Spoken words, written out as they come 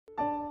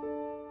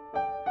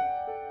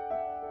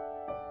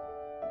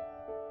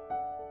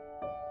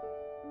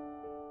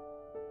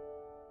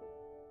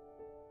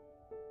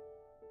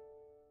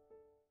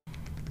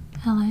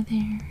Hello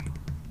there.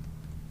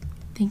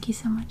 Thank you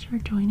so much for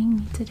joining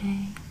me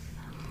today.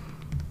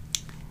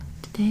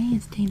 Today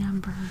is day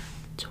number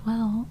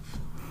 12.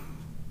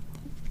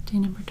 Day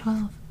number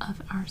 12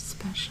 of our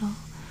special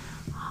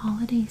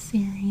holiday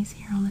series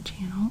here on the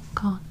channel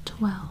called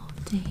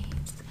 12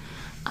 Days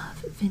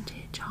of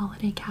Vintage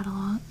Holiday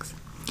Catalogs.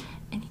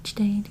 And each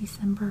day,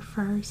 December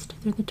 1st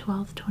through the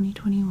 12th,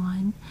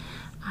 2021,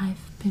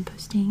 I've been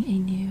posting a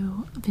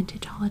new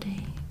vintage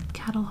holiday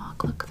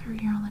catalog look through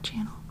here on the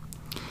channel.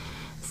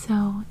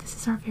 So this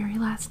is our very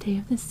last day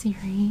of this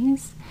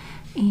series,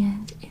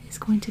 and it is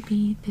going to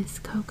be this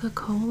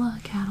Coca-Cola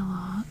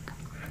catalog.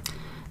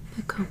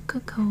 The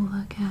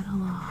Coca-Cola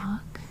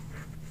catalog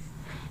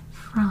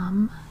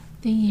from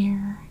the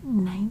year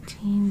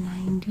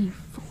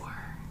 1994.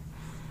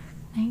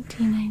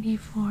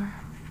 1994.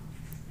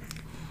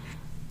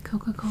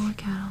 Coca-Cola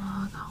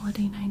catalog,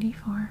 holiday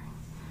 94.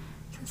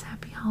 It says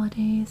happy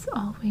holidays,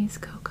 always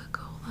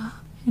Coca-Cola.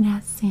 It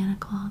has Santa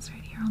Claus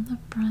right here on the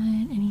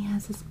front, and he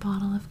has this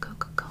bottle of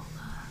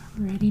Coca-Cola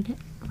ready to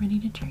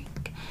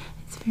drink.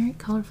 It's very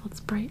colorful. It's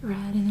bright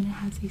red, and then it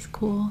has these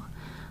cool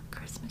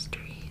Christmas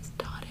trees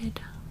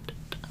dotted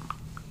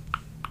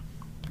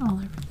all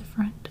over the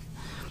front.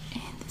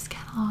 And this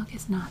catalog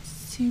is not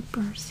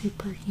super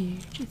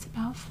huge. It's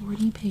about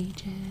 40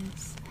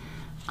 pages,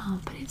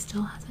 but it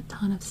still has a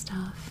ton of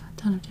stuff, a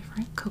ton of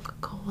different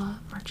Coca-Cola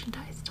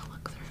merchandise to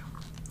look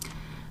through.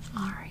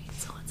 Alright,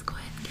 so let's go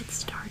ahead and get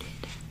started.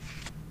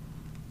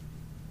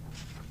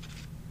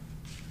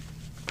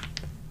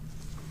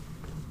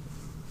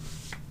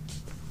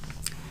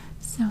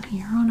 So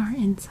here on our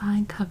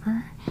inside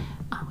cover,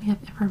 we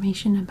have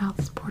information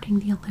about supporting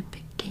the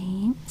Olympic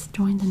Games.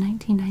 Join the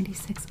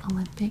 1996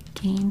 Olympic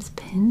Games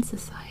Pin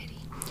Society.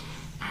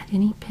 Add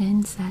any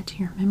pin set to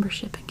your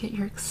membership and get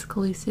your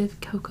exclusive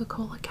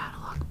Coca-Cola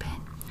catalog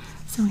pin.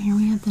 So here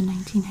we have the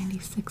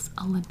 1996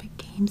 Olympic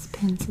Games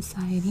Pin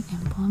Society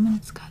emblem, and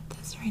it's got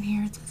this right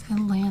here. It says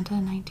Atlanta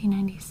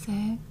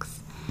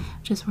 1996,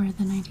 which is where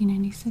the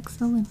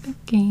 1996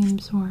 Olympic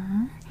Games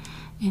were,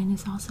 and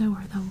is also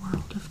where the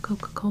World of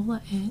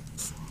Coca-Cola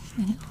is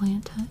in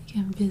Atlanta. You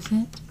can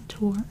visit,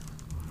 tour.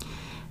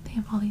 They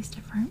have all these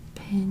different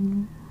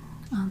pin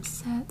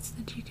sets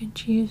that you can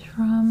choose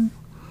from.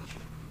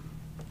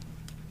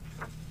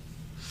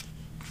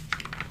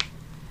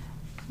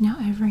 Now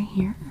over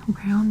here,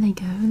 round they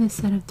go. This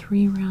set of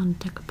 3 round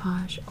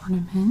decoupage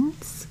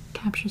ornaments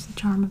captures the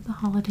charm of the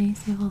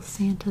holidays. They have little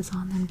Santas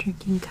on them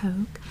drinking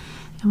Coke.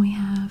 And we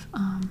have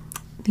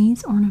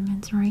these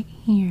ornaments right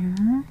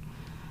here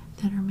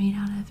that are made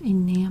out of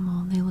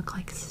enamel. They look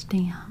like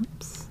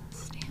stamps.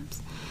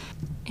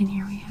 And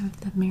here we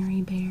have the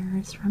Mary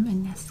Bears from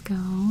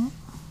Enesco.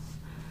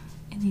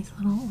 And these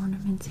little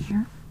ornaments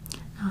here.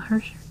 Now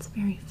her shirt's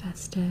very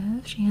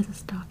festive. She has a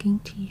stocking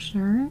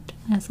t-shirt.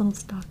 It has little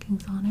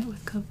stockings on it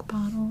with Coke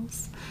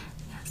bottles.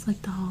 It has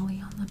like the holly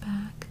on the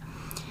back.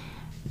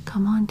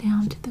 Come on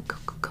down to the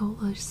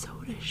Coca-Cola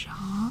soda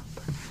shop.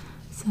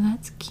 So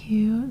that's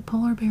cute.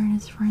 Polar Bear and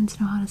his friends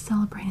know how to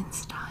celebrate in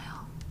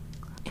style.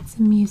 It's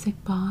a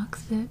music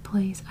box that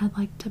plays I'd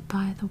Like to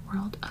Buy the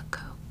World a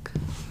Coke.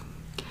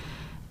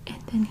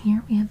 And then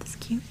here we have this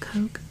cute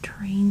Coke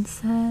train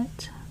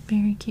set.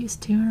 Very cute. It's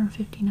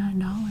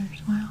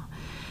 $259. Wow.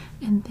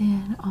 And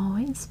then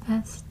always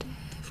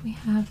festive, we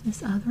have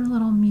this other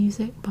little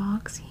music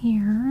box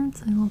here.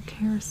 It's a little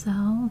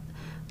carousel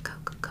with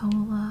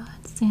Coca-Cola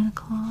and Santa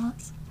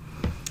Claus.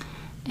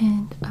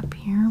 And up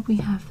here we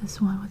have this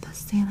one with a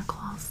Santa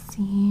Claus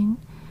scene.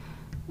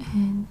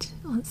 And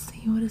let's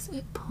see, what does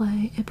it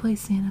play? It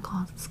plays Santa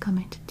Claus is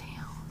Coming to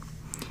Town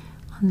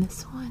on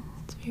this one.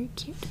 It's very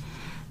cute.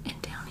 And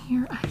down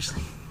here,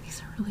 actually,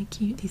 these are really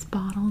cute. These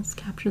bottles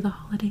capture the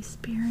holiday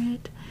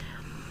spirit.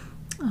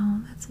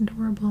 Oh, that's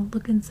adorable.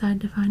 Look inside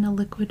to find a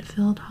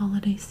liquid-filled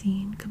holiday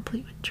scene,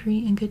 complete with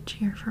tree and good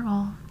cheer for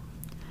all.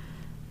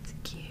 It's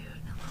cute.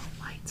 And little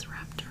lights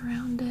wrapped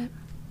around it.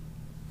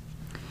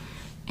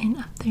 And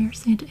up there,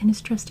 Santa and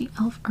his trusty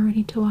elf are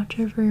ready to watch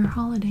over your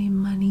holiday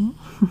money.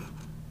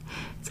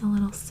 It's a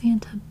little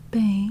Santa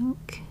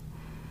bank.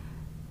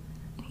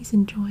 And he's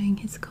enjoying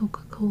his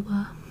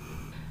Coca-Cola.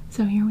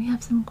 So here we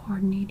have some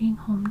coordinating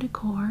home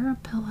decor, a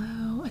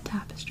pillow, a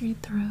tapestry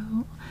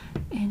throw,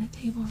 and a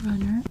table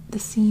runner. The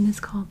scene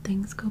is called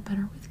Things Go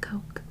Better with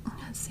Coke.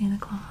 It has Santa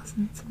Claus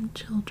and some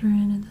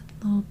children and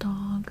a little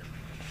dog.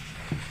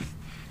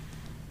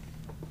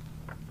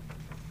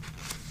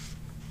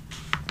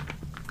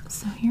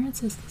 So here it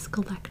says this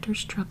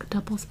collector's truck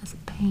doubles as a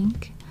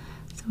bank.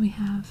 So we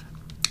have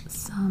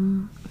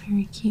some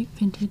very cute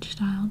vintage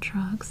style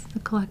trucks. The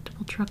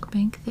collectible truck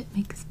bank that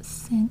makes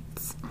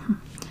sense.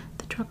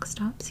 Truck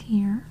stops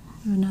here.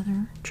 We have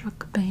another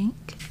truck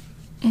bank,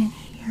 and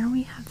here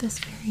we have this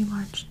very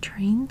large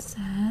train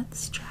set,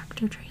 this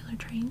tractor trailer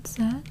train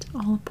set,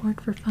 all aboard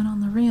for fun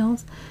on the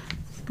rails.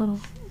 These little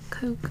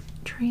Coke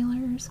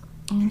trailers,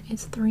 and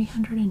it's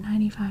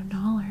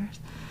 $395.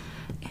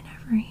 And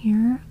over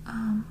here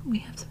we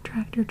have some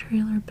tractor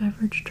trailer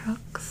beverage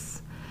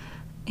trucks,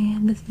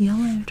 and this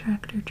yellow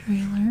tractor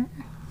trailer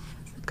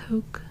has the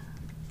Coke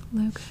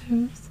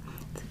logos.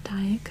 It's a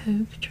Diet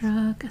Coke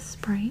truck, a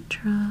Sprite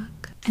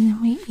truck, and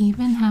then we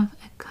even have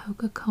a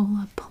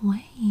Coca-Cola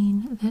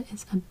plane that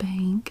is a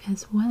bank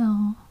as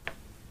well.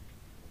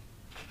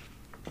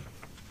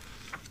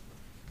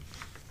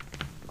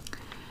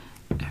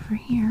 Over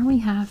here we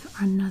have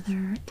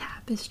another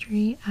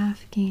tapestry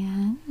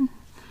Afghan.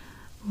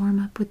 Warm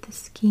up with the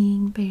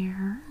skiing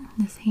bear.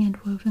 This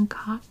hand-woven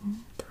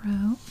cotton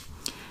throw.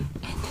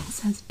 And it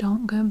says,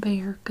 "Don't go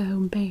bear, go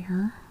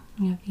bear."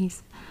 We have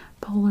these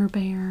polar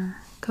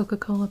bear,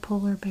 Coca-Cola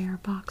polar bear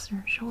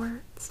boxer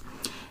shorts.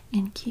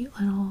 And cute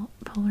little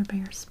polar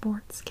bear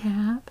sports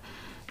cap.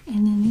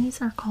 And then these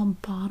are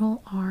called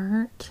bottle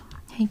art.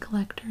 Hey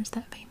collectors,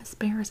 that famous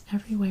bear is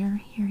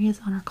everywhere. Here he is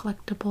on our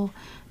collectible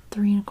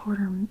 3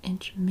 1/4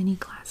 inch mini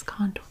glass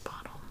contour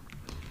bottle.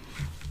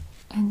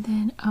 And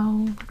then,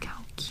 oh, look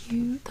how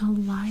cute the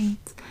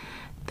lights.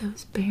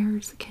 Those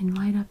bears can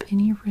light up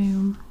any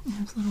room.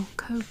 Those little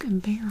Coke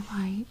and bear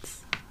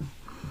lights.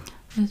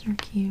 Those are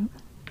cute.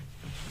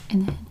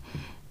 And then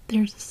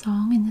there's a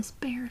song in this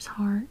bear's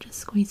heart. Just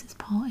squeeze his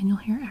paw and you'll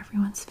hear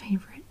everyone's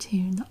favorite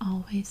tune, the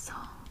Always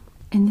song.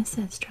 And this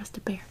says, "Trust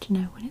a bear to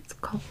know when it's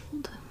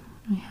cold."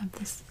 We have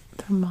this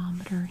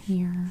thermometer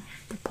here,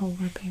 the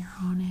polar bear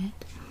on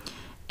it.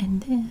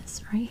 And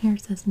this right here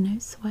says, "No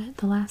sweat.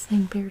 The last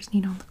thing bears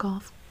need on the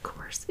golf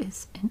course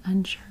is an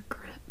unsure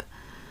grip."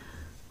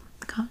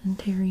 Cotton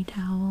terry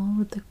towel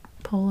with the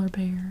polar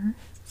bear.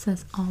 It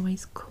says,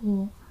 "Always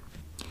cool."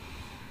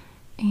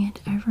 And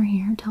over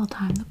here, "Tell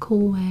time the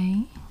cool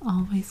way."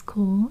 Always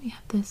cool. We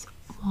have this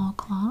wall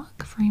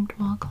clock, framed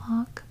wall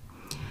clock.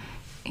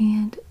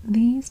 And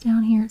these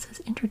down here, it says,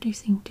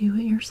 "Introducing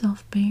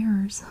do-it-yourself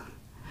bears."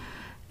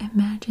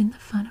 Imagine the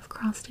fun of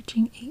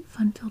cross-stitching 8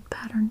 fun-filled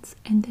patterns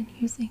and then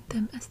using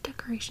them as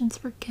decorations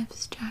for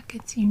gifts,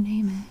 jackets, you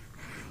name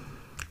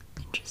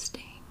it.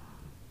 Interesting.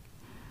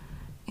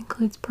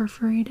 Includes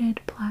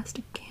perforated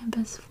plastic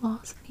canvas,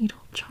 floss,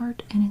 needle,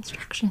 chart, and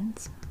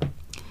instructions.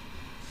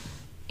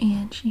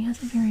 And she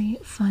has a very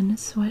fun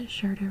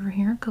sweatshirt over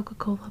here.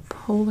 Coca-Cola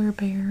polar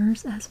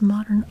bears as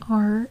modern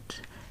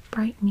art.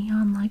 Bright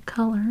neon-like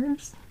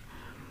colors.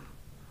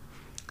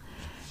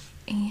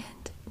 And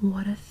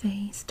what a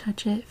face.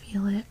 Touch it,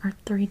 feel it. Our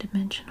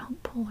 3-dimensional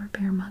polar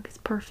bear mug is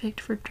perfect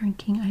for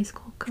drinking ice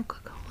cold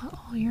Coca-Cola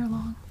all year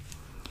long.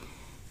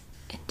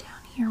 And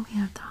down here we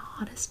have the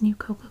hottest new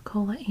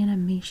Coca-Cola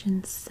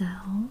animation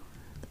cell.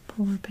 The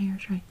polar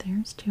bear's right there.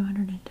 It's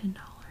 $210.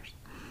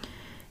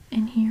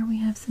 And here we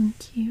have some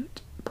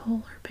cute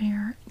polar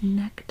bear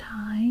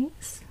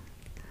neckties.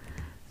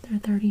 They're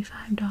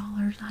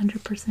 $35,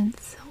 100%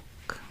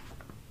 silk.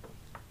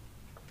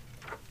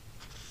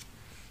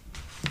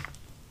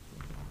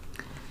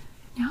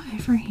 Now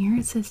over here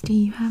it says, "Do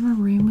you have a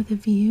room with a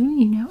view?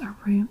 You know, a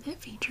room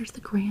that features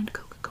the grand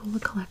Coca-Cola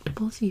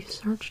collectibles you've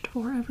searched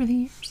for over the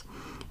years?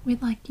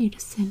 We'd like you to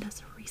send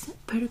us a recent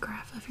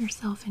photograph of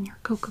yourself in your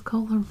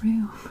Coca-Cola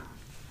room.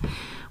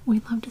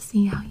 We'd love to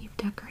see how you've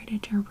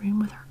decorated your room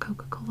with our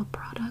Coca-Cola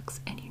products,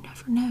 and you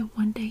never know,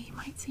 one day you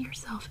might see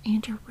yourself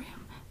and your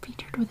room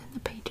featured within the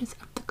pages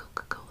of the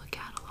Coca-Cola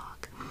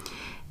catalog."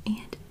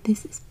 And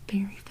this is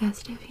very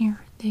festive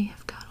here. They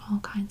have got all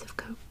kinds of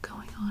Coke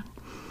going on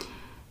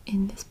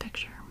in this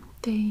picture.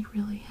 They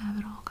really have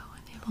it all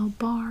going. They have a little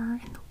bar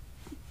and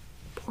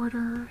the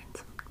border and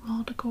some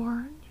wall decor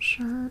and a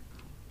shirt.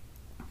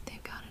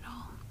 They've got it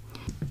all.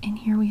 And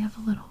here we have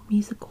a little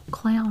musical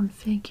clown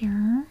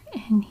figure,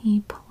 and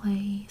he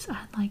plays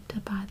 "I'd Like to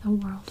Buy the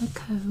World a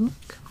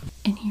Coke."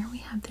 And here we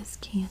have this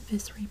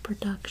canvas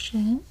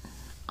reproduction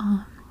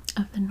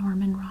of the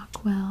Norman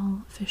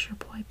Rockwell Fisher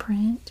Boy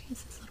print.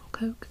 This is little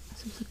Coke.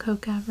 This is a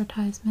Coke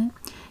advertisement.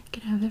 You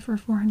could have it for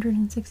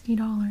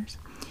 $460.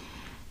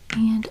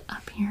 And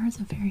up here is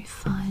a very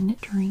fun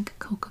drink,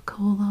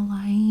 Coca-Cola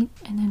Light.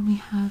 And then we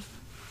have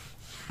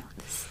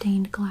the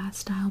stained glass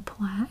style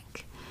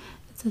plaque.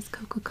 It says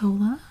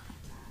Coca-Cola.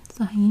 It's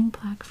a hanging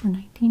plaque for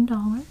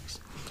 $19.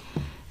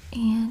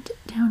 And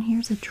down here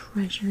is a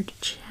treasured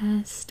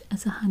chest.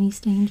 It's a honey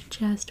stained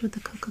chest with the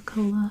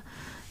Coca-Cola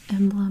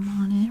emblem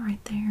on it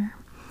right there.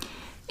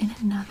 And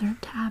another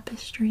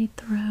tapestry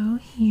throw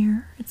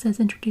here. It says,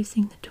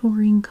 "Introducing the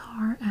touring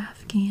car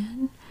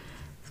Afghan."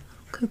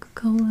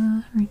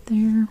 Coca-Cola right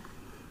there.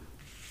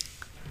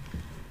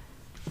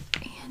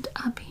 And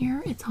up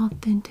here it's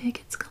authentic,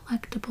 it's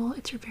collectible,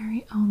 it's your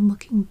very own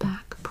looking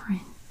back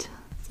print.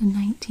 It's a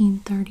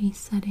 1930s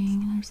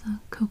setting. There's a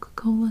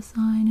Coca-Cola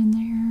sign in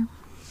there.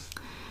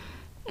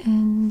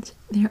 And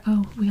there,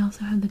 oh, we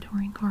also have the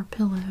touring car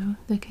pillow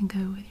that can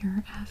go with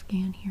your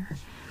Afghan here.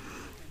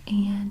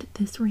 And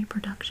this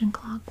reproduction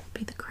clock will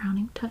be the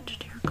crowning touch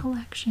to your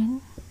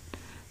collection.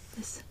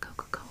 This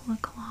Coca-Cola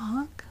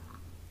clock.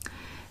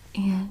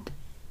 And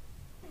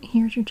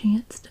here's your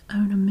chance to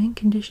own a mint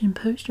condition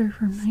poster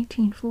from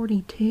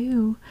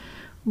 1942.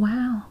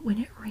 Wow, when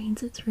it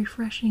rains it's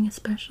refreshing,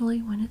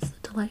 especially when it's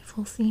the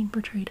delightful scene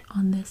portrayed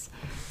on this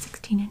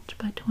 16-inch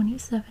by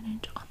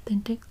 27-inch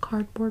authentic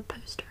cardboard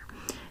poster.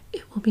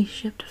 It will be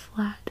shipped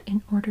flat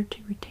in order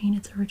to retain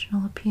its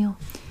original appeal.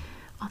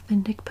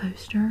 authentic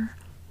poster,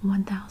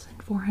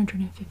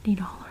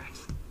 $1,450.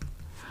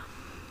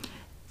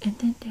 And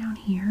then down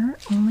here,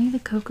 only the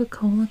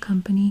Coca-Cola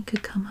company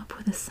could come up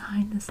with a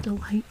sign this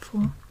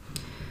delightful.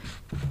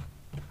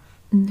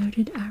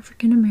 Noted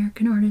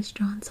African-American artist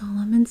John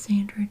Solomon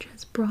Sandridge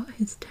has brought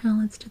his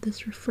talents to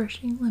this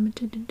refreshing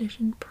limited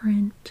edition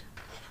print.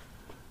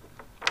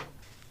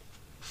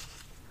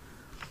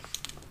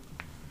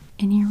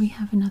 And here we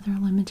have another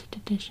limited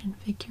edition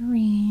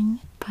figurine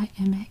by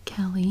Emmett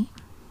Kelly.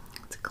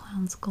 It's a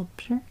clown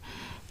sculpture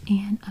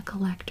and a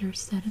collector's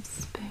set of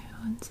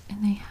spoons.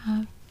 And they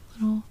have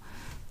little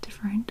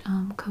different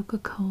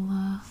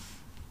Coca-Cola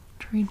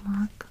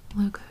trademark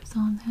logos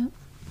on them.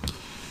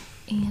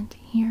 And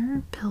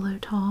here, Pillow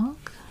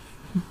Talk.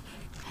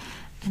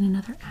 And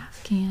another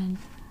Afghan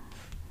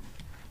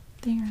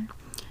there.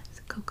 It's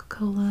a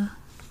Coca-Cola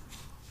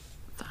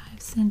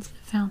 5-cent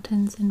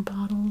fountains and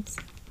bottles.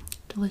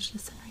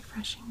 Delicious and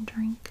refreshing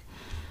drink.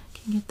 You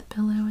can get the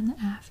pillow and the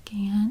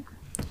Afghan.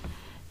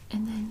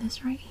 And then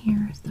this right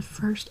here is the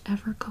first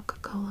ever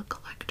Coca-Cola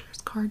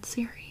collector's card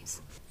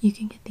series. You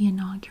can get the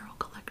inaugural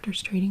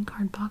collector's trading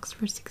card box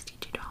for $62.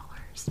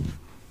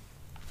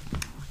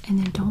 And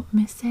then don't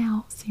miss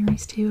out,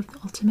 Series 2 of the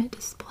Ultimate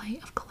Display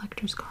of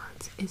Collector's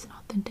Cards is an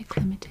authentic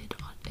limited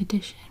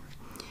edition.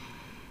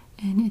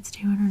 And it's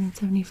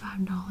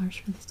 $275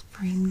 for this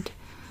framed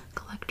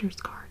collector's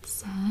card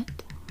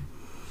set.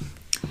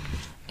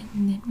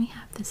 And then we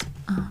have this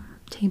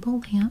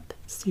table lamp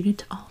suited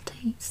to all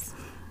tastes.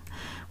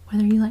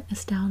 Whether you like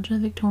nostalgia,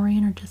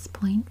 Victorian, or just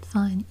plain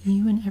fun,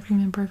 you and every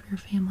member of your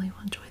family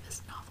will enjoy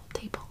this novel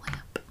table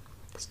lamp.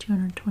 It's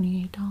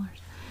 $228.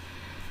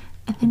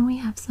 And then we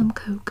have some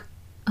Coke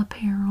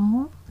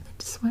apparel,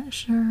 the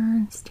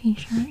sweatshirt,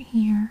 t-shirt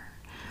here.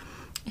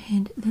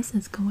 And this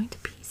is going to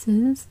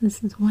pieces.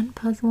 This is one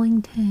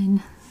puzzling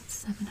 10,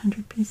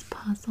 700-piece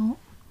puzzle.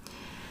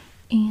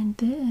 And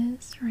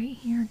this right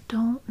here,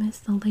 don't miss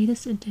the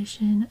latest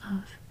edition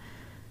of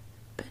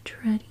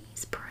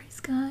Betretti's Price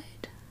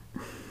Guide.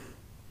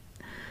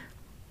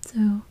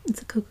 So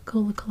it's a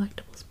Coca-Cola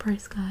Collectibles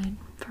Price Guide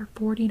for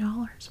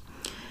 $40.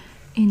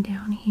 And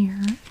down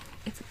here,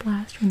 it's a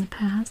blast from the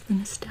past, the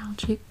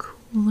nostalgic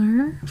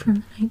cooler from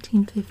the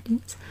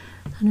 1950s,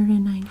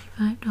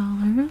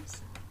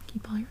 $195.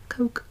 Keep all your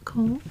Coke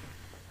cold.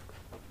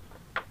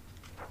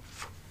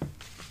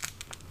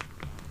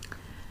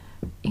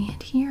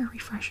 And here,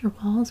 refresh your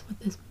walls with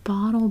this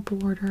bottle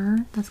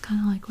border. That's kind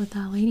of like what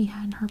that lady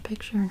had in her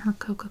picture in her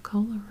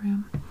Coca-Cola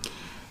room.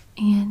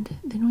 And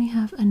then we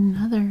have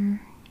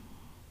another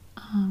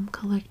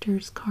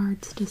collector's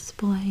cards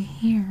display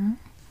here.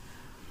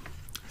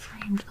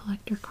 Framed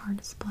collector card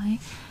display.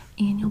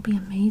 And you'll be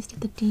amazed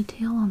at the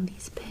detail on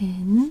these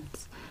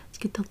pins. Let's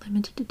get the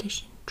limited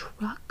edition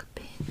truck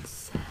pin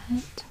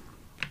set.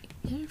 You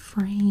can get it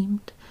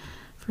framed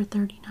for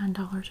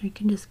 $39, or you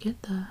can just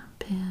get the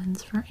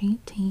pins for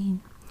 $18.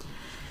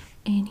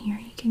 And here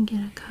you can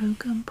get a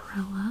Coke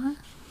umbrella,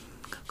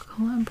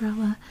 Coca-Cola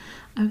umbrella.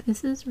 Oh,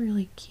 this is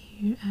really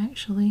cute,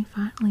 actually.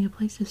 Finally, a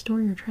place to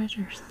store your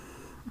treasures.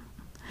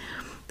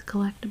 The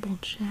collectible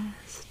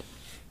chest.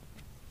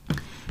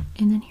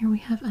 And then here we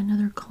have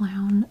another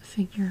clown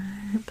figure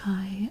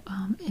by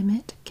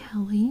Emmett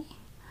Kelly.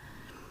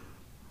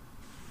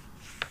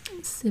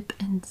 Sip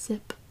and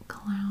Zip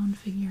clown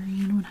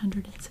figurine,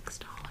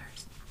 $106.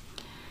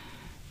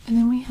 And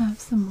then we have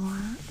some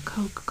more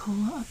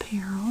Coca-Cola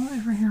apparel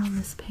over here on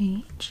this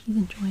page. He's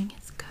enjoying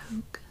his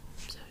Coke.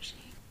 So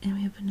and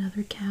we have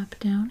another cap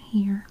down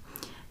here.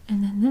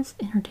 And then this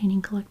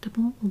entertaining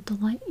collectible will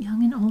delight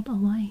young and old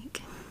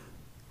alike.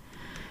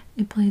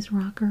 It plays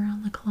rock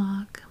around the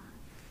clock.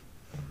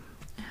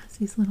 It has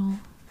these little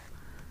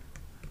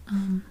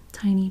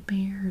tiny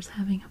bears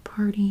having a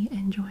party,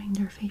 enjoying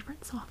their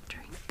favorite soft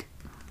drink.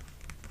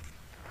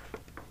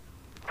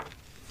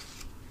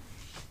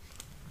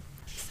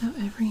 So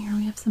over here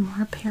we have some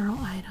more apparel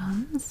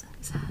items.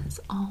 It says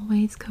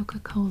always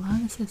Coca-Cola.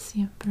 This says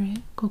siempre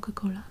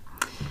Coca-Cola.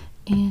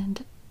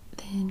 And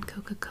then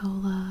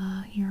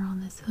Coca-Cola here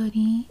on this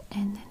hoodie.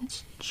 And then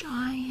it's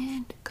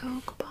giant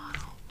Coke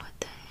bottle. What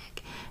the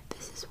heck?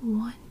 This is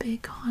one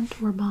big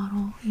contour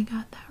bottle. You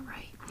got that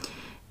right.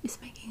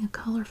 It's making a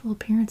colorful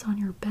appearance on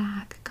your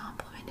back,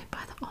 complemented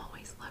by the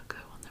Always logo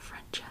on the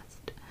front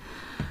chest.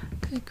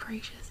 Good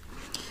gracious.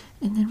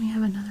 And then we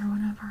have another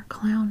one of our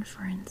clown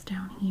friends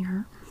down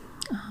here.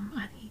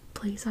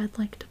 Place I'd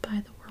like to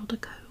buy the world a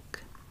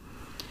Coke.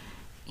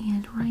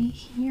 And right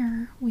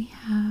here we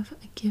have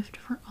a gift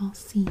for all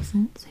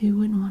seasons. Who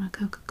wouldn't want a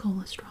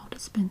Coca-Cola straw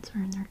dispenser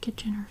in their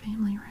kitchen or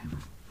family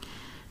room?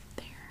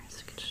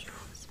 There's a straw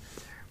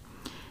dispenser.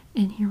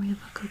 And here we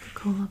have a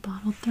Coca-Cola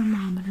bottled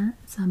thermometer.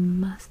 It's a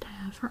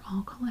must-have for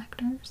all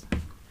collectors.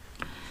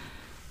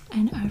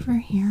 And over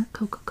here,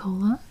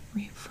 Coca-Cola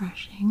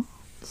refreshing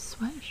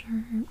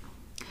sweatshirt.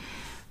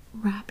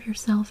 Wrap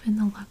yourself in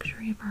the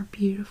luxury of our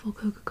beautiful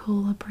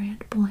Coca-Cola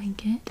brand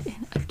blanket,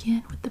 and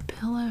again with the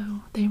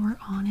pillow. They were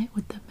on it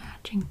with the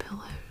matching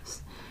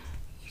pillows.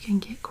 You can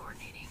get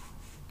coordinating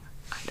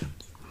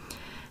items.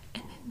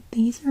 And then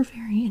these are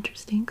very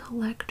interesting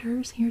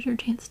collectors. Here's your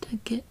chance to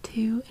get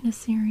two in a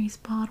series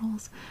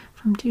bottles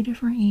from 2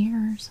 different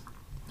years,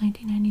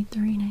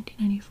 1993,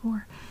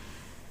 1994.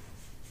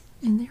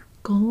 And they're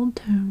gold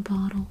tone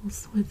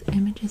bottles with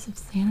images of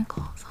Santa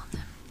Claus on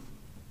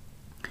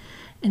them.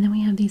 And then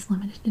we have these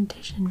limited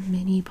edition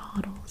mini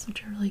bottles,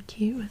 which are really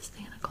cute with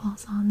Santa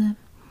Claus on them.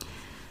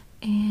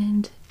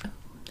 And, oh,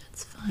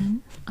 that's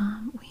fun.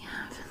 We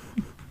have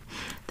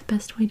the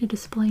best way to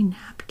display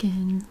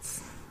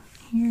napkins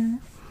here.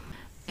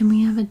 And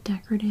we have a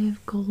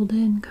decorative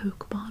golden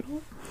Coke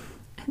bottle.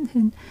 And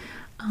then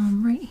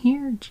right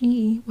here,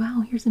 gee,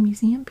 wow, here's a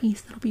museum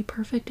piece that'll be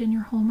perfect in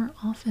your home or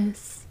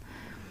office.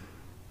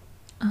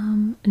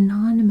 A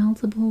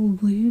non-meltable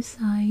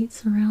lucite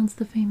surrounds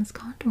the famous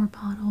contour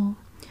bottle.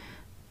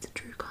 It's a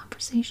true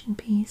conversation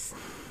piece.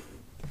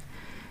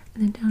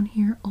 And then down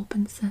here,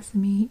 open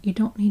sesame. You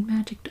don't need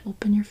magic to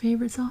open your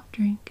favorite soft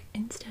drink.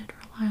 Instead,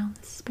 rely on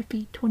this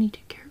spiffy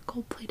 22-karat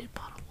gold-plated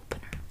bottle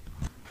opener.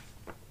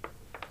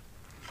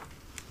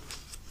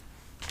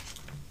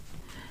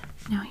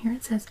 Now here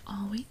it says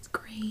always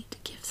great,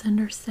 gifts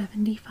under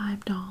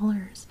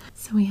 $75.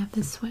 So we have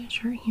this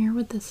sweatshirt here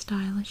with the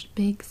stylish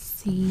big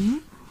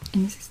C.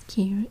 And this is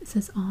cute. It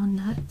says all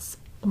nuts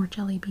or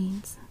jelly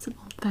beans. It's an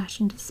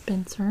old-fashioned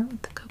dispenser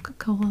with the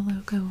Coca-Cola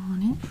logo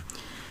on it.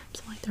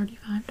 It's only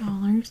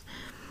 $35.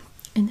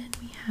 And then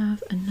we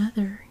have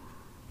another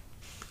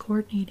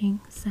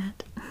coordinating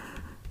set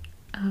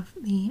of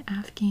the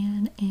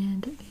Afghan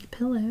and the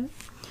pillow,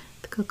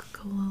 the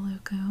Coca-Cola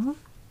logo.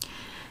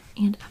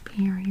 And up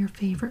here, your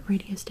favorite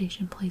radio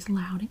station plays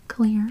loud and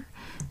clear.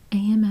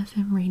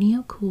 AM/FM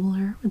radio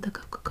cooler with the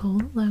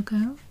Coca-Cola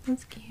logo.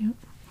 That's cute.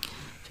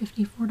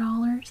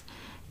 $54.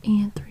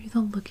 And through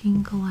the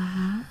looking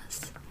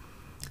glass,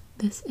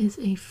 this is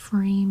a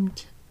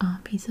framed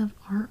piece of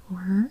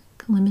artwork,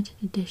 limited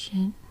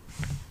edition,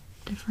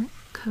 different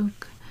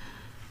Coke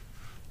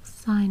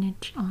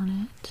signage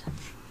on it.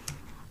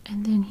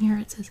 And then here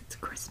it says it's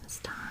Christmas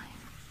time.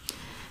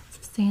 It's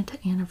a Santa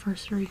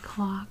anniversary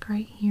clock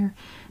right here.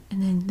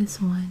 And then this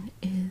one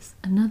is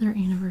another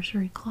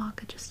anniversary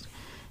clock. It just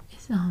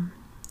is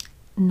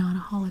not a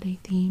holiday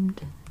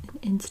themed, an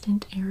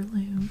instant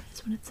heirloom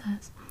is what it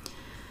says.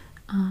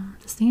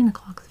 The Santa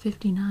clock's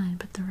 $59,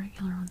 but the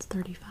regular one's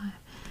 $35.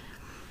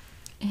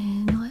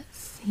 And let's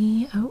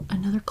see, oh,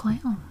 another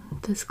clown.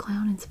 This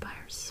clown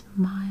inspires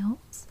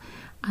smiles.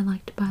 I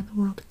like to buy the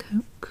world a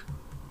Coke.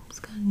 It's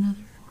got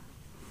another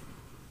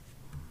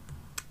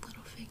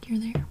little figure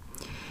there.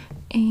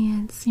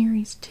 And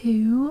series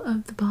 2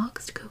 of the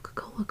boxed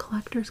Coca-Cola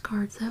collector's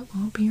cards that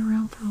won't be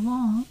around for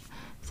long.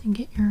 So you can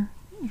get your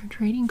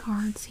trading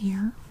cards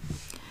here.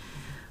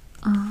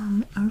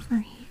 Over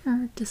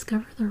here,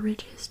 discover the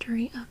rich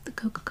history of the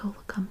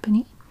Coca-Cola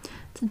Company.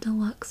 It's a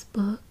deluxe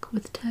book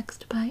with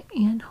text by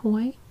Anne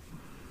Hoy,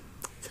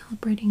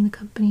 celebrating the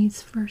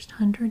company's first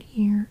 100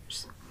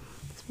 years.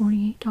 It's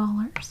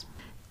 $48.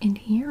 And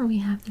here we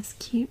have this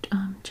cute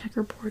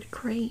checkerboard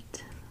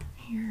crate.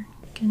 Here,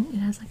 it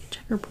has like a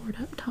checkerboard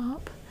up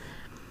top.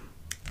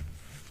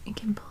 You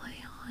can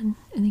play on,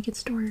 and you can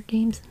store your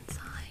games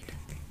inside.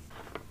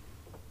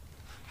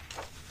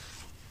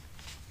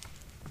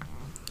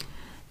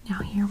 Now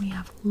here we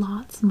have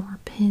lots more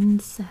pin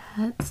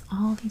sets,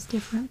 all these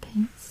different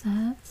pin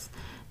sets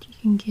that you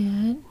can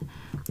get.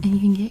 And you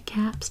can get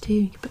caps too.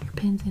 You can put your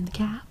pins in the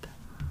cap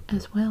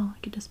as well.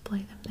 You can display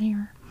them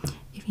there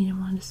if you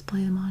didn't want to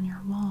display them on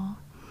your wall.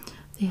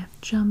 They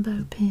have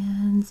jumbo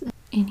pins.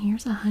 And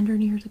here's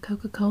 100 years of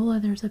Coca-Cola.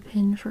 There's a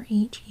pin for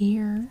each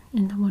year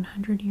in the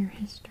 100-year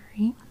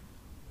history.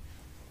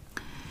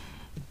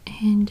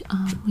 And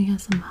we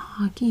have some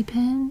hockey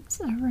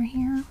pins over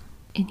here.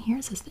 And here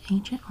it says the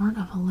ancient art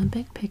of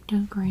Olympic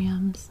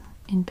pictograms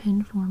in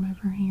pin form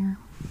over here.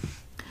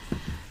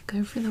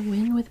 Go for the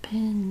win with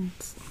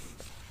pins.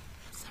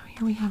 So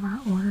here we have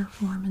our order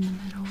form in the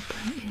middle,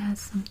 but it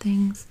has some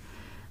things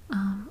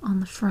on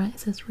the front. It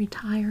says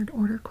retired,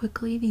 order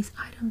quickly. These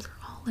items are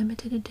all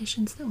limited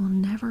editions that will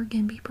never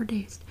again be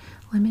produced.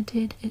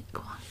 Limited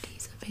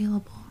quantities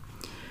available.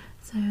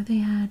 So they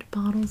had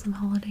bottles of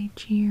holiday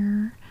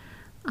cheer,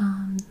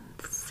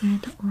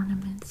 Santa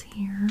ornaments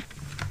here.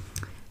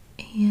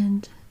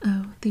 And,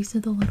 oh, these are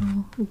the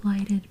little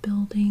lighted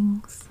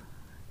buildings,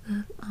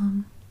 the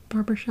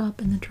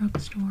barbershop and the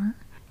drugstore.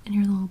 And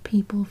your little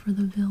people for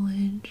the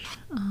village.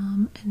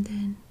 And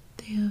then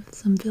they have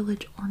some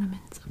village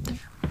ornaments up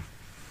there.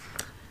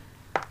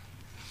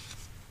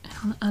 And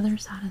on the other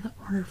side of the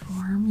order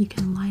form, you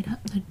can light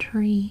up the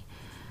tree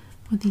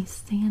with these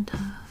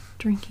Santa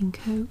drinking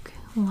Coke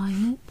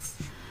lights.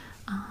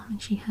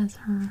 And she has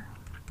her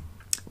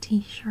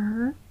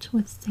t-shirt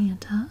with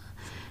Santa.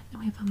 And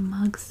we have a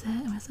mug set,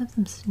 and we also have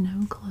some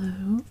snow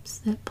globes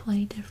that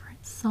play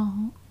different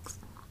songs.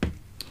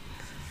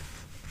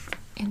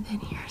 And then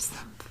here's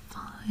some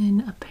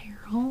fun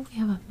apparel. We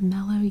have a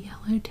mellow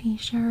yellow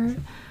t-shirt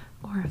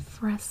or a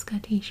Fresca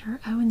t-shirt.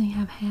 Oh, and they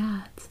have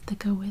hats that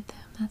go with them.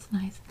 That's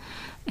nice.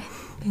 And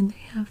then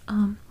they have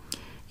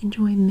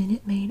Enjoy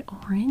Minute Maid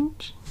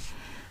Orange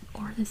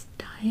or this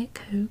Diet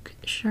Coke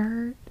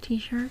shirt,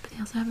 t-shirt. But they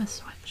also have a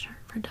sweatshirt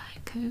for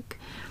Diet Coke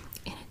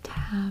and a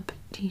Tab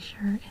t-shirt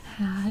and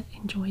hat.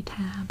 Enjoy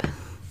Tab.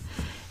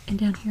 And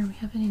down here we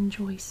have an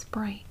Enjoy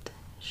Sprite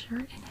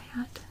shirt and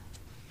hat.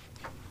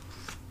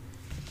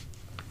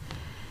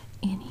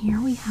 And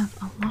here we have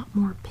a lot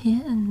more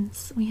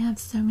pins. We have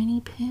so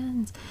many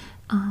pins.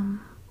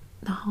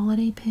 The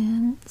holiday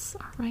pins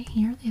are right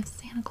here. They have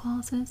Santa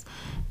Clauses.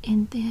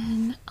 And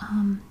then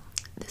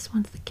this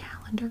one's the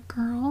Calendar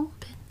Girl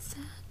pin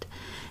set.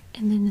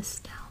 And then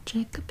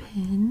nostalgic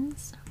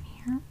pins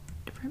here.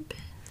 Different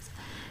pins.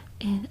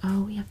 And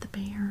oh, we have the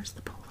bears,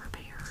 the polar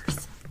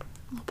bears.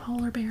 Little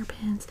polar bear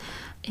pins.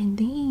 And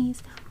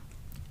these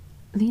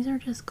are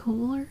just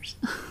coolers.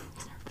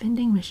 These are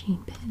vending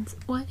machine pins.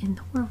 What in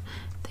the world?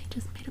 They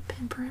just made a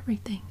pin for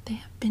everything. They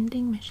have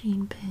vending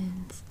machine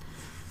pins.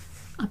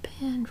 A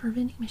pin for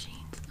vending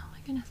machines. Oh my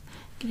goodness.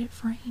 Get it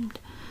framed.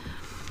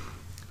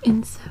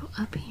 And so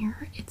up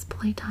here, it's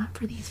playtime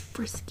for these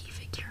frisky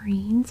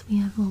figurines. We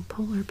have little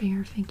polar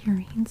bear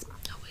figurines.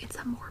 Oh wait,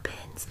 some more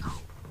pins.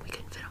 Oh, we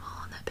couldn't fit them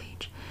all on that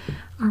page.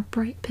 Our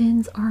bright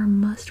pins are a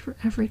must for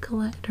every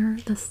collector.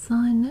 The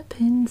Sun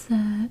pin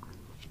set.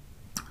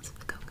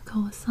 The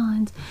Coca-Cola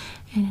Suns.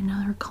 And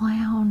another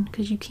clown,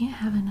 because you can't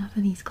have enough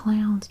of these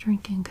clowns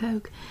drinking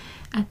Coke.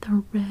 At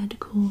the red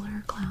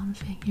cooler clown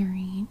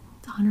figurine.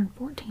 It's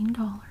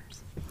 $114.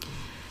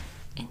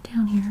 And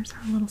down here is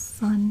our little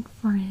sun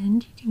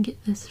friend. You can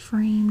get this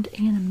framed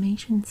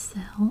animation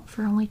cell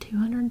for only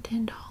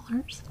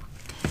 $210.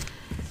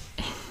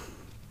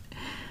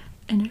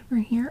 And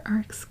over here, our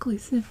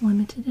exclusive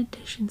limited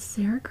edition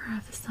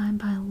serigraph is signed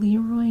by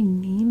Leroy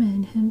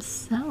Neiman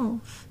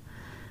himself.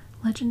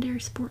 Legendary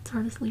sports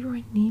artist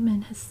Leroy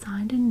Neiman has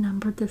signed and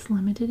numbered this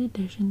limited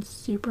edition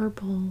Super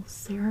Bowl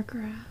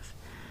serigraph.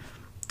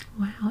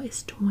 Wow,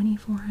 it's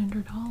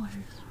 $2,400.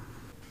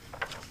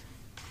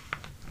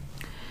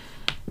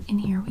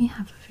 And here we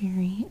have a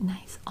very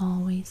nice,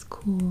 always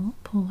cool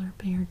polar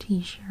bear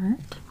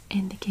t-shirt.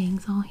 And the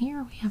gang's all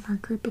here. We have our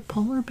group of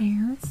polar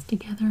bears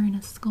together in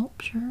a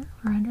sculpture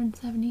for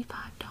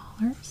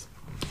 $175.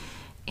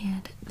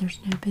 And there's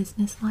no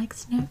business like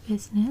snow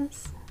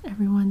business.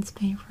 Everyone's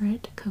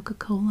favorite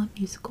Coca-Cola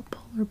musical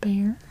polar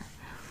bear.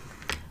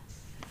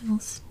 A little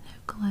snow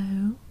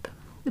globe.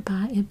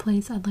 It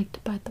plays I'd Like to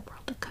Bite the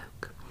World of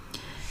Coke.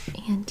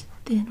 And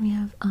then we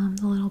have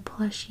the little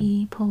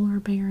plushy polar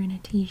bear in a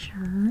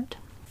t-shirt.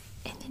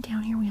 And then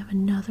down here we have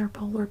another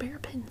polar bear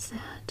pin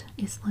set.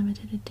 It's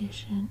limited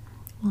edition.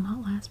 Will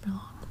not last for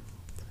long.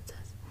 That's what it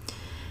says.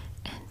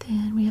 And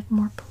then we have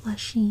more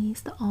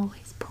plushies. The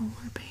Always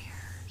Polar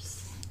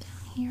Bears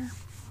down here.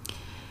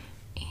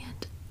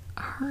 And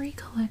hurry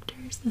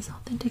collectors. This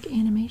authentic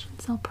animation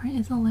cell print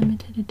is a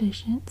limited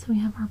edition. So we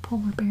have our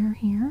polar bear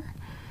here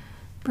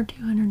for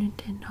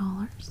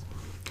 $210.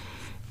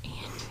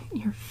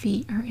 Your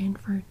feet are in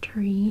for a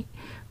treat.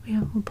 We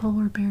have little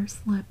polar bear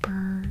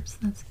slippers.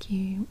 That's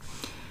cute.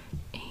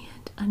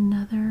 And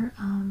another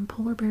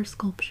polar bear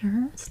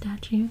sculpture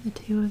statue. The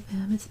two of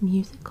them. It's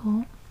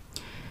musical.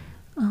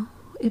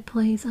 It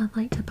plays I'd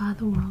Like to Buy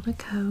the World of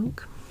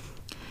Coke.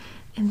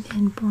 And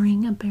then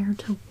Bring a Bear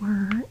to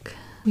Work.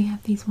 We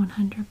have these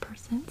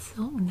 100%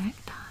 silk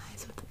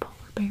neckties with the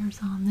polar bears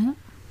on them.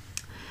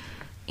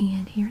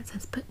 And here it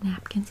says put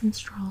napkins and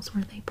straws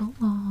where they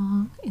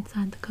belong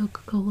inside the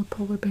Coca-Cola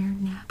Polar Bear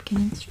napkin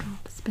and straw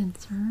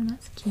dispenser.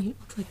 That's cute.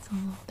 Looks like it's a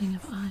little thing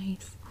of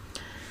ice.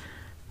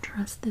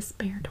 Trust this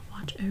bear to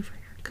watch over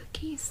your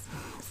cookies.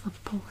 It's a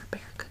polar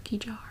bear cookie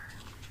jar.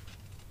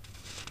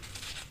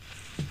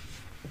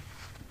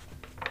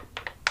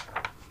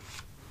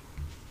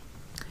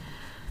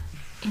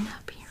 And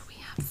up here we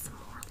have some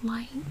more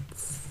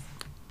lights.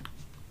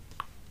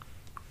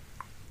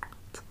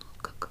 Some little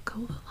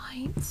Coca-Cola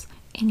lights.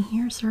 And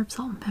here, serve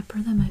salt and pepper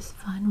the most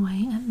fun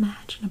way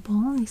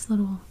imaginable. These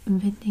little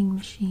vending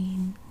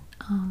machine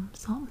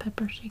salt and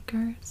pepper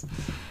shakers.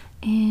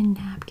 And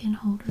napkin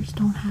holders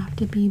don't have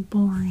to be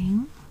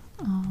boring.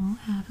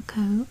 Have a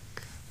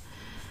Coke.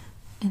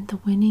 And the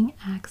winning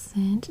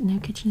accent. No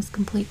kitchen is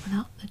complete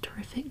without the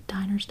terrific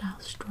diner style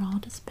straw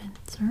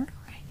dispenser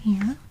right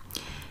here.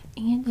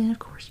 And then, of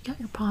course, you got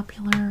your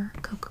popular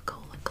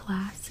Coca-Cola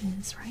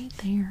glasses right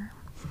there.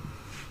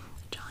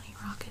 Johnny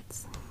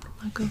Rockets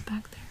logo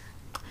back there.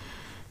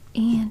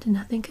 And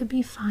nothing could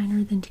be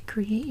finer than to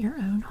create your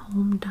own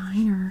home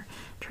diner.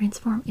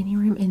 Transform any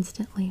room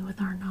instantly with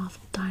our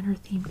novel diner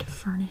themed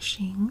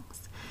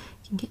furnishings.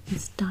 You can get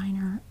this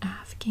diner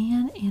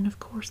Afghan, and of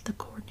course the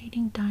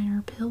coordinating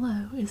diner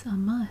pillow is a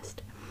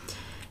must.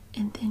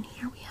 And then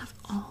here we have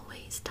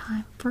Always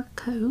Time for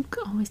Coke,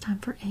 always time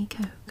for a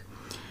Coke.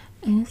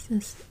 And it's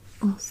this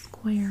little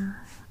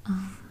square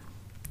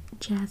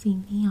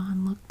jazzy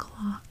neon look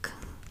clock.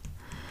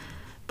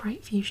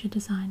 Bright fuchsia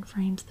design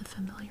frames the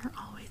familiar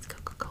Always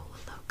Coca-Cola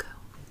logo.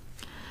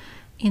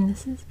 And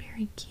this is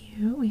very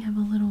cute. We have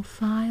a little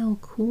file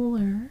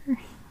cooler,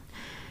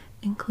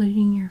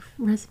 including your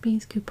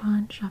recipes,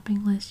 coupon,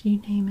 shopping list, you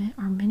name it.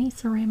 Our mini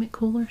ceramic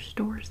cooler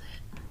stores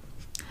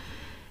it.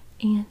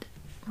 And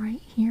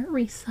right here,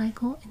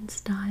 recycle in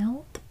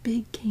style, the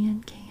big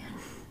can.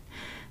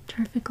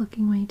 Terrific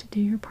looking way to do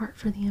your part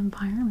for the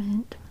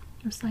environment.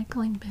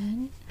 Recycling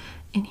bin.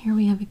 And here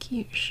we have a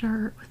cute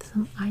shirt with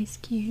some ice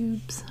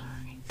cubes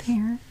right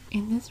there.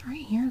 And this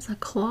right here is a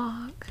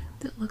clock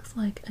that looks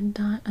like a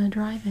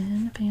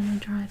drive-in, a family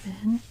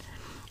drive-in.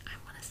 I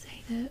want to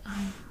say that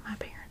my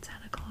parents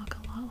had a clock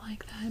a lot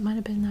like that. It might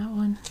have been that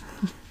one.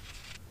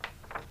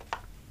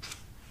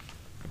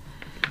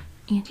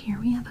 And here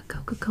we have a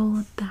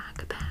Coca-Cola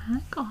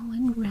backpack, all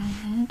in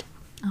red.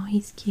 Oh,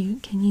 he's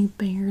cute. Can you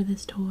bear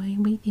this toy?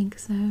 We think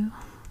so.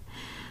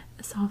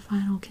 The soft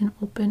vinyl can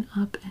open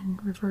up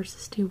and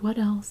reverses to what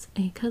else?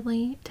 A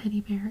cuddly teddy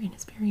bear in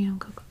his very own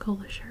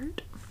Coca-Cola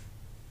shirt.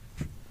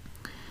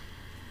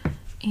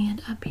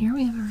 And up here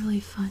we have a really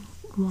fun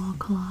wall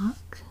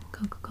clock.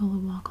 Coca-Cola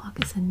wall clock.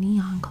 It's a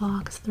neon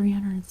clock. It's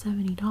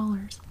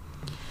 $370.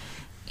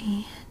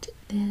 And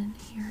then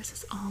here's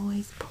this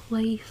always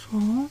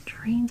playful.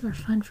 Trains are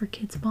fun for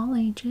kids of all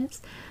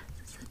ages.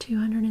 This is a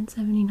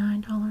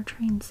 $279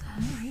 train set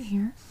right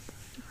here.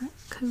 Different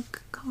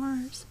Coke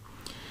cars.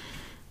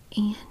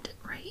 And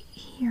right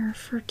here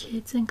for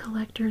kids and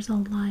collectors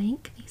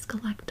alike, these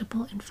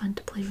collectible and fun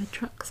to play with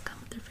trucks come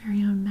with their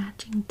very own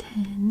matching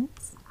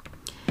tins.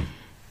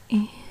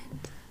 And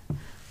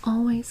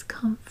always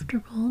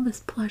comfortable, this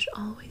plush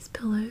always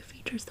pillow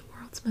features the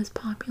world's most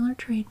popular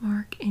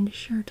trademark and is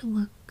sure to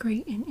look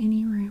great in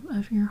any room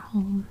of your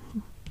home.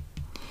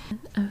 And,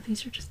 oh,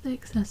 these are just the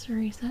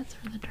accessories. That's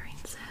for the train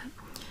set.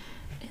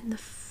 And the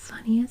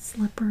funniest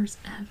slippers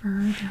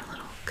ever. They're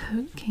little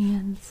Coke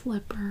can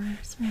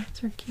slippers.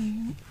 Those are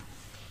cute.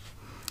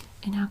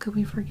 And how could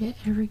we forget?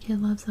 Every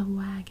kid loves a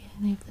wagon.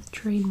 They have this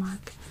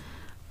trademark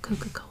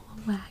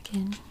Coca-Cola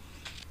wagon.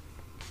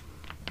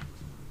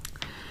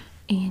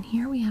 And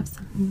here we have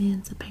some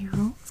men's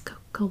apparel. It's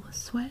Coca-Cola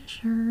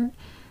sweatshirt,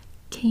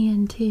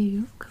 Can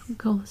 2,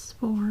 Coca-Cola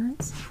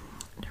Sports,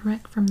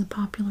 direct from the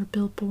popular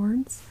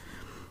billboards.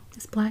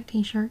 This black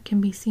t-shirt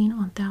can be seen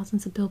on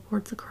thousands of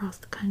billboards across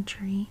the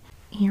country.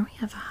 Here we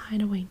have a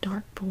hideaway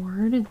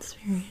dartboard. It's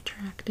very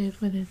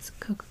attractive with its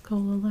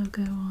Coca-Cola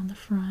logo on the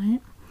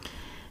front.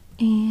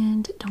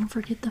 And don't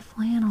forget the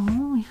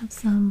flannel. We have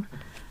some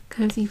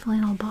cozy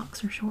flannel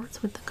boxer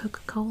shorts with the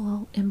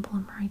Coca-Cola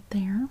emblem right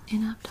there.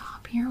 And up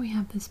top here we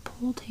have this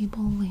pool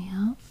table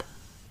lamp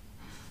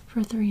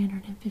for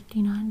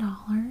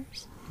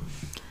 $359.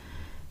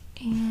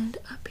 And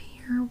up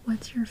here,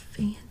 what's your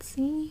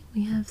fancy?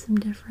 We have some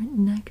different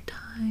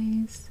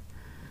neckties.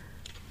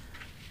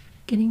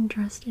 Getting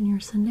dressed in your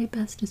Sunday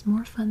best is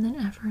more fun than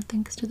ever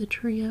thanks to the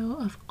trio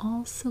of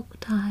all silk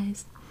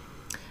ties.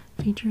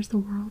 Features the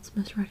world's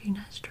most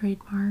recognized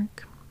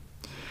trademark.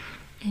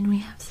 And we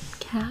have some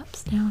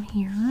caps down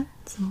here,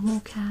 some wool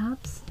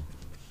caps,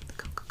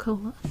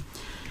 Coca-Cola.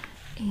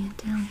 And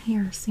down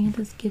here,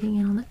 Santa's getting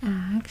in on the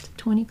act,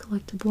 20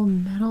 collectible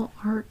metal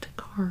art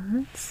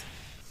cards.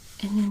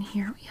 And then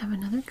here we have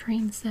another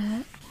train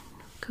set.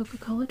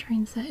 Coca-Cola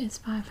train set is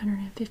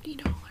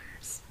 $550.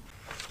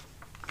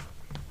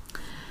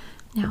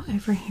 Now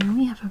over here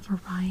we have a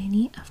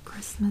variety of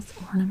Christmas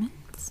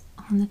ornaments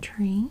on the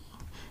tree.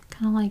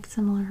 Kind of like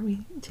similar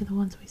to the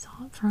ones we saw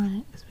up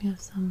front, because we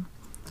have some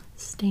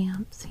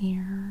stamps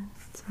here,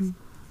 some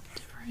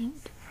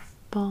different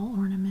ball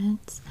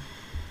ornaments,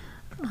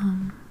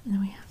 and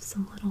then we have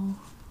some little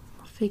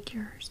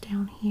figures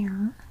down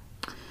here.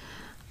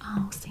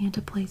 Oh,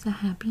 Santa plays a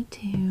happy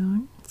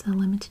tune. It's a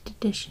limited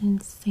edition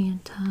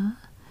Santa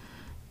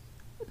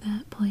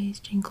that plays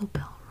Jingle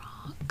Bell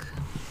Rock.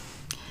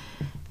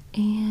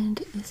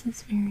 And this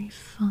is very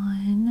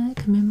fun.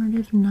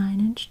 Commemorative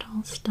 9-inch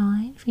tall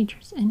stein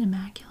features an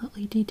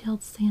immaculately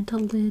detailed Santa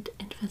lid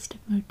and festive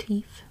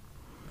motif.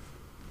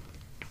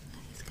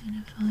 Kind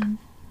of fun.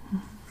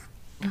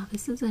 Now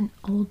this is an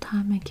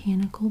old-time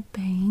mechanical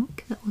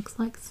bank that looks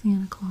like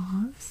Santa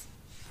Claus.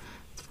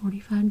 It's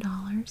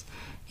 $45.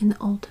 And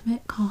the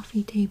ultimate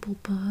coffee table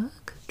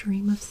book,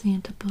 Dream of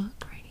Santa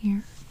book right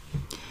here.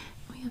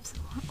 We have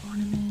some more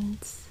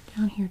ornaments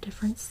down here,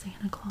 different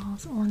Santa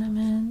Claus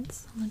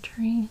ornaments on the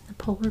tree. The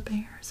polar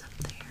bears up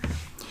there.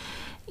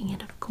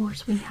 And of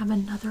course we have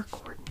another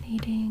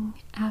coordinating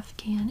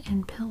Afghan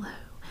and pillow.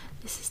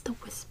 This is the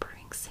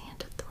Whispering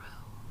Santa throw.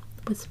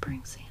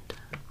 Whispering Santa.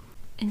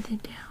 And then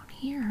down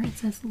here it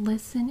says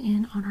listen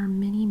in on our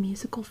mini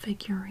musical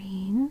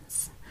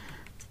figurines.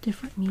 It's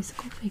different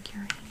musical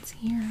figurines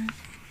here.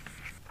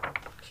 And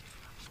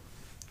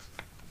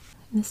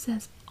this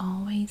says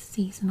always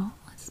seasonal.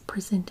 It's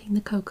presenting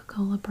the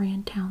Coca-Cola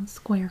brand Town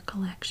Square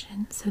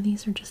collection. So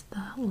these are just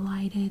the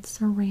lighted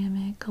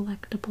ceramic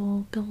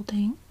collectible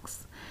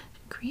buildings you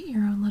can create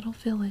your own little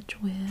village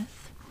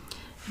with.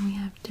 And we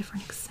have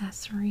different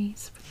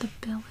accessories for the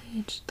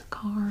village, the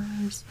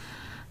cars,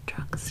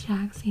 trucks,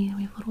 taxis, and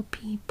we have little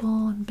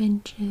people and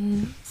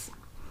benches.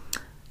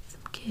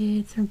 Some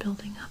kids are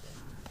building up,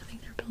 I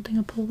think they're building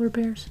a polar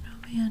bear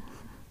snowman.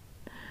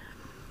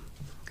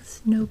 A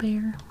snow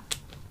bear.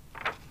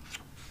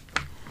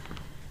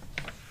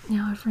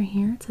 Now over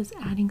here it says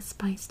adding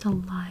spice to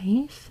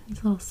life.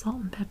 These little salt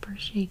and pepper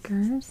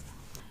shakers.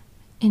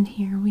 And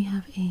here we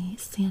have a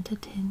Santa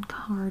tin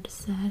card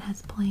set.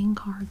 Has playing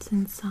cards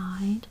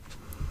inside.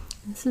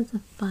 This is a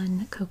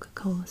fun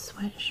Coca-Cola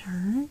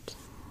sweatshirt.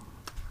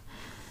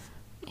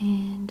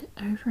 And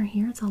over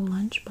here it's a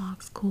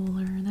lunchbox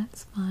cooler.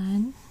 That's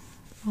fun.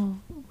 Little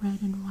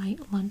red and white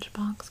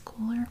lunchbox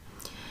cooler.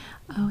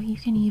 Oh, you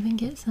can even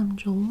get some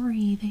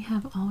jewelry. They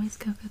have always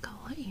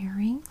Coca-Cola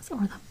earrings,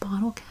 or the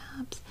bottle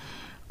caps,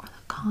 or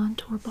the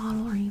contour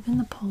bottle, or even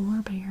the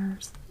polar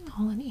bears,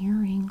 all in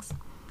earrings.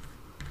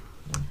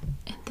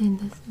 And then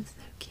this is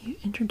so cute,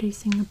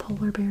 introducing the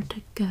polar bear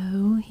to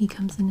go. He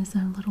comes in his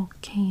own little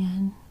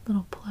can,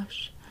 little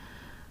plush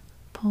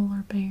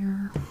polar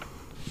bear.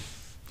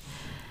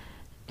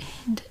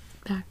 And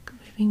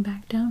moving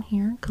back down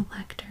here,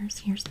 collectors.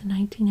 Here's the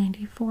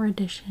 1994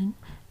 edition.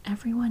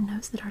 Everyone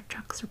knows that our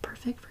trucks are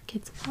perfect for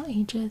kids of all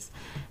ages,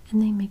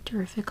 and they make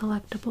terrific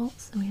collectibles.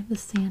 So we have the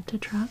Santa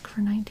truck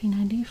for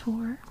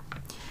 1994.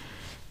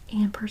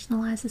 And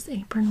personalize this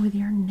apron with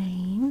your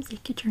names. You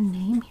get your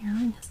name here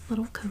in this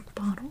little Coke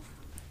bottle.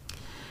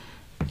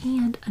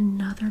 And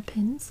another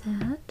pin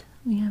set.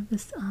 We have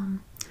this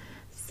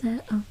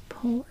set of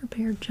polar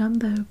bear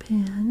jumbo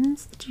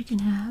pins that you can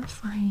have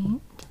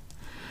framed.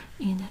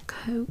 And a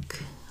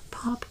Coke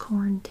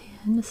popcorn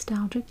tin,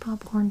 nostalgic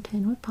popcorn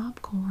tin with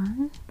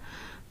popcorn.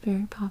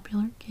 Very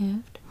popular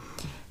gift.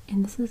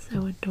 And this is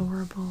so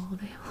adorable.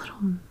 They have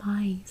little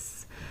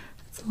mice.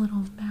 It's a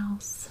little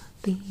mouse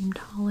themed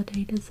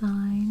holiday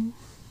design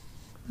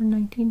for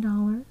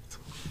 $19.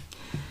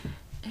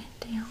 And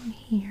down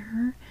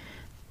here,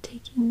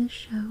 taking the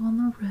show on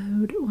the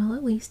road, well,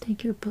 at least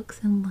take your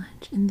books and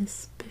lunch. And this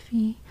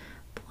spiffy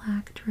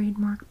black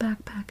trademark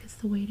backpack is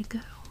the way to go.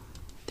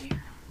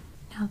 There.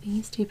 Now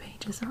these two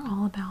pages are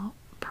all about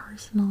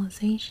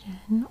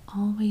personalization,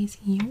 always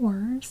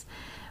yours.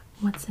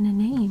 What's in a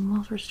name?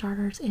 Well, for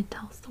starters, it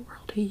tells the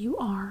world who you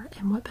are,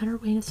 and what better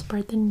way to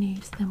spread the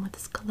news than with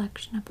this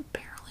collection of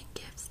apparel and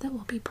gifts that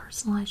will be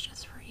personalized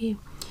just for you.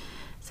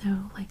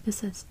 So, like this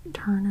says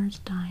Turner's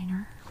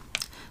Diner.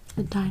 So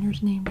the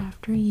diner's named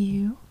after you.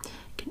 You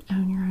can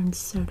own your own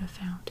soda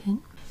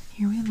fountain.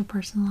 Here we have a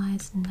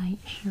personalized night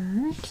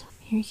shirt.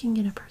 Here you can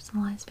get a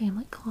personalized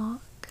family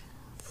clock.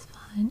 It's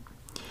fun.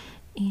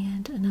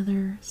 And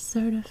another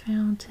soda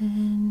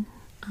fountain.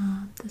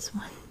 This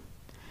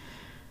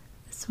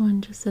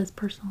one just says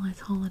personalized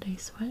holiday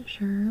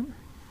sweatshirt.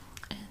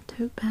 And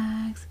tote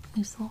bags,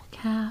 these little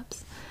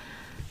caps.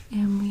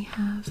 And we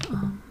have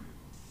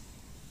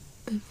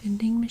the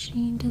vending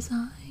machine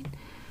design.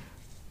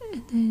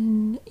 And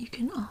then you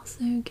can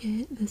also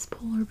get this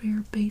polar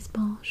bear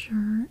baseball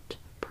shirt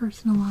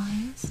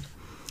personalized.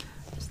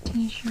 This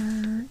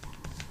t-shirt.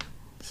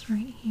 It's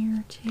right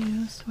here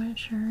too,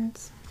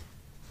 sweatshirts.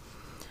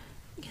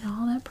 Get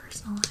all that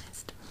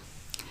personalized.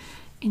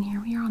 And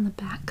here we are on the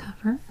back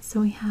cover.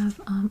 So we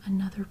have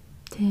another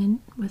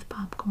tin with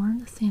popcorn,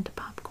 the Santa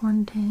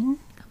popcorn tin.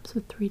 Comes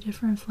with 3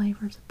 different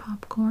flavors of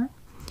popcorn.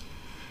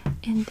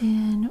 And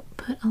then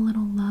put a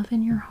little love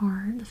in your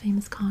heart. The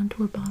famous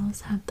contour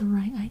bottles have the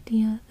right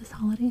idea this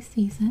holiday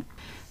season.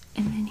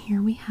 And then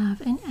here we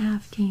have an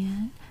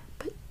Afghan,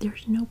 but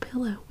there's no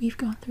pillow. We've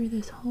gone through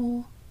this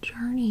whole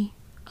journey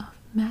of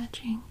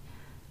matching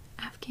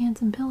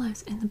Afghans and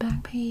pillows, and the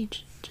back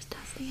page just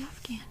has the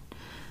Afghan.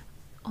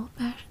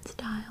 Old-fashioned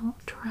style,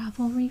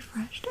 travel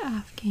refreshed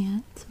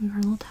Afghan. So we have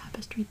our little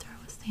tapestry throw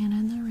with Santa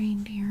and the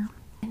reindeer.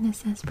 And this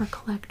says for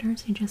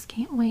collectors who just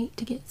can't wait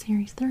to get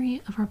Series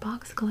 3 of our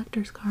box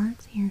collector's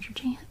cards, here's your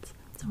chance.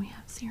 So we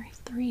have Series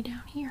 3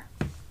 down here.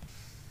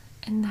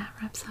 And that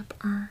wraps up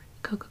our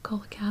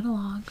Coca-Cola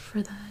catalog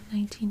for the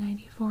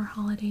 1994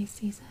 holiday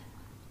season.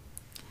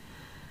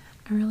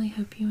 I really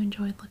hope you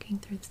enjoyed looking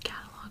through this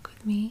catalog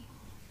with me.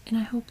 And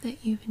I hope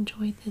that you've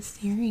enjoyed this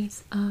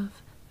series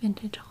of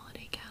vintage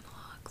holiday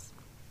catalogs.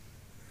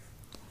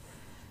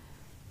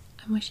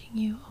 I'm wishing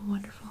you a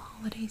wonderful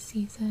holiday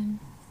season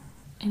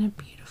and a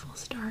beautiful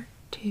start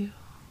to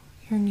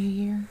your new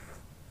year.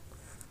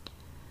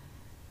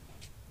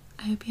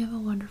 I hope you have a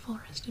wonderful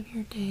rest of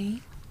your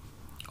day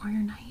or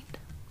your night.